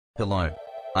Hello.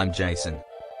 I'm Jason.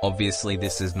 Obviously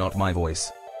this is not my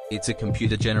voice. It's a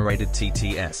computer-generated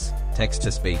TTS,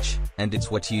 text-to-speech, and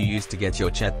it's what you use to get your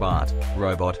chatbot,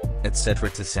 robot, etc.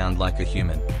 to sound like a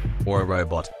human. Or a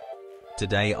robot.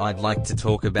 Today I'd like to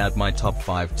talk about my top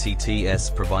 5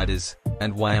 TTS providers,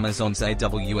 and why Amazon's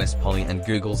AWS Polly and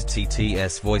Google's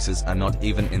TTS voices are not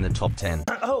even in the top 10.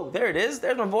 Oh, there it is.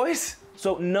 There's my voice.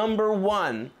 So number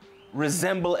 1,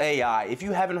 Resemble.Ai. If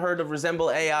you haven't heard of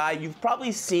Resemble.Ai, you've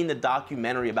probably seen the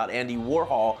documentary about Andy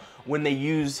Warhol. When they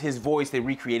use his voice, they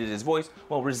recreated his voice.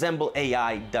 Well,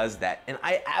 Resemble.Ai does that. And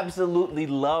I absolutely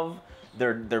love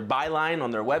their byline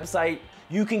on their website.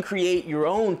 You can create your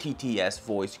own TTS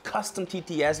voice, custom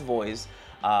TTS voice,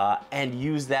 and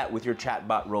use that with your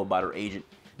chatbot, robot, or agent.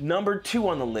 Number 2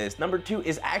 on the list. Number 2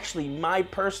 is actually my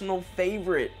personal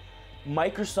favorite.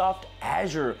 Microsoft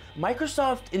Azure.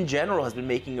 Microsoft in general has been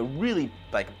making a really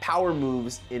power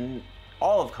moves in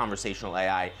all of conversational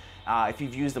AI. If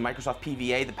you've used the Microsoft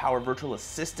PVA, the Power Virtual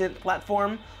Assistant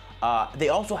platform, they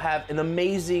also have an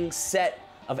amazing set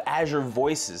of Azure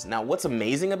voices. Now, what's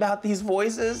amazing about these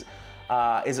voices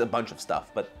is a bunch of stuff,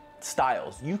 but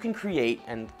styles. You can create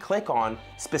and click on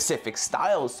specific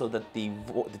styles so that the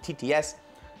TTS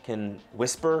can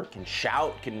whisper, can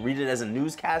shout, can read it as a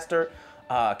newscaster,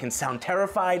 can sound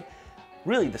terrified.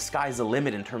 Really, the sky's the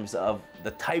limit in terms of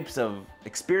the types of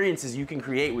experiences you can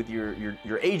create with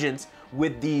your agents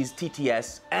with these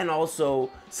TTS, and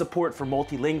also support for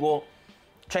multilingual.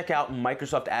 Check out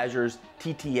Microsoft Azure's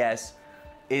TTS.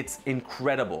 It's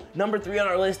incredible. Number 3 on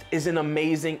our list is an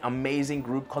amazing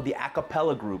group called the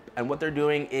Accapella Group. And what they're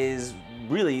doing is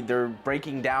really, they're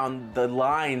breaking down the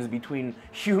lines between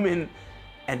human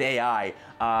and AI.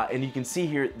 And you can see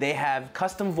here, they have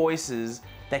custom voices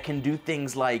that can do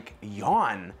things like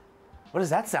yawn. What does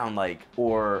that sound like?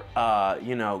 Or,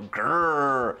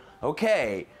 grrr.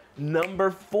 Okay. Number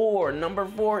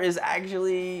 4 is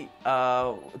actually,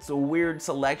 it's a weird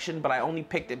selection, but I only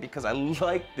picked it because I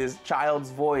like this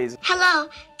child's voice. Hello,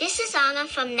 this is Anna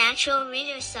from Natural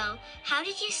Reader. So, how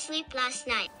did you sleep last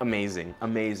night? Amazing.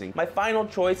 My final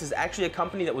choice is actually a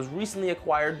company that was recently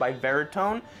acquired by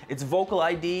Veritone. It's Vocal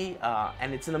ID,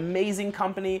 and it's an amazing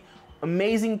company,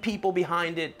 amazing people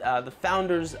behind it. The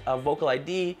founders of Vocal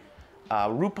ID,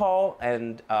 RuPaul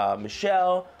and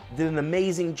Michelle, did an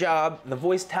amazing job. The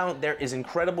voice talent there is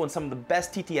incredible, and some of the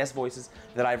best TTS voices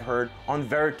that I've heard on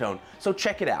Veritone. So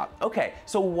check it out. Okay,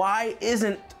 so why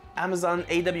isn't Amazon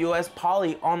AWS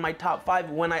Polly on my top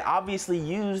 5 when I obviously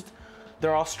used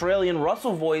their Australian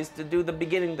Russell voice to do the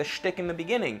beginning, the shtick in the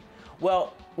beginning?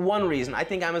 Well, one reason, I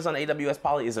think Amazon AWS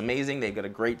Polly is amazing. They've got a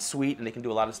great suite and they can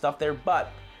do a lot of stuff there,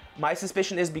 but my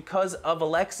suspicion is because of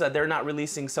Alexa, they're not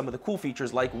releasing some of the cool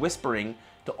features like whispering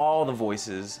to all the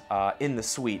voices in the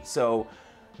suite. So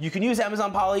you can use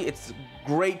Amazon Polly, it's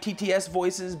great TTS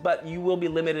voices, but you will be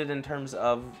limited in terms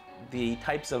of the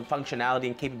types of functionality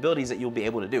and capabilities that you'll be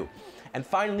able to do. And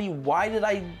finally, why did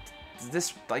I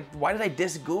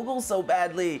diss Google so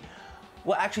badly?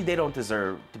 Well, actually, they don't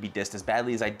deserve to be dissed as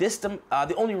badly as I dissed them.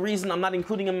 The only reason I'm not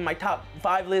including them in my top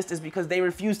 5 list is because they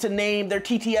refuse to name their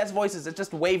TTS voices. It's just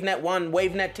WaveNet 1,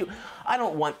 WaveNet 2. I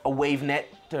don't want a WaveNet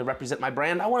to represent my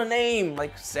brand. I want a name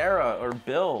like Sarah or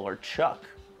Bill or Chuck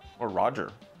or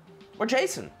Roger or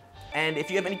Jason. And if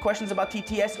you have any questions about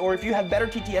TTS, or if you have better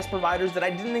TTS providers that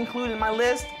I didn't include in my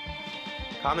list,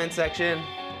 comment section,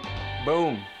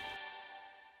 boom.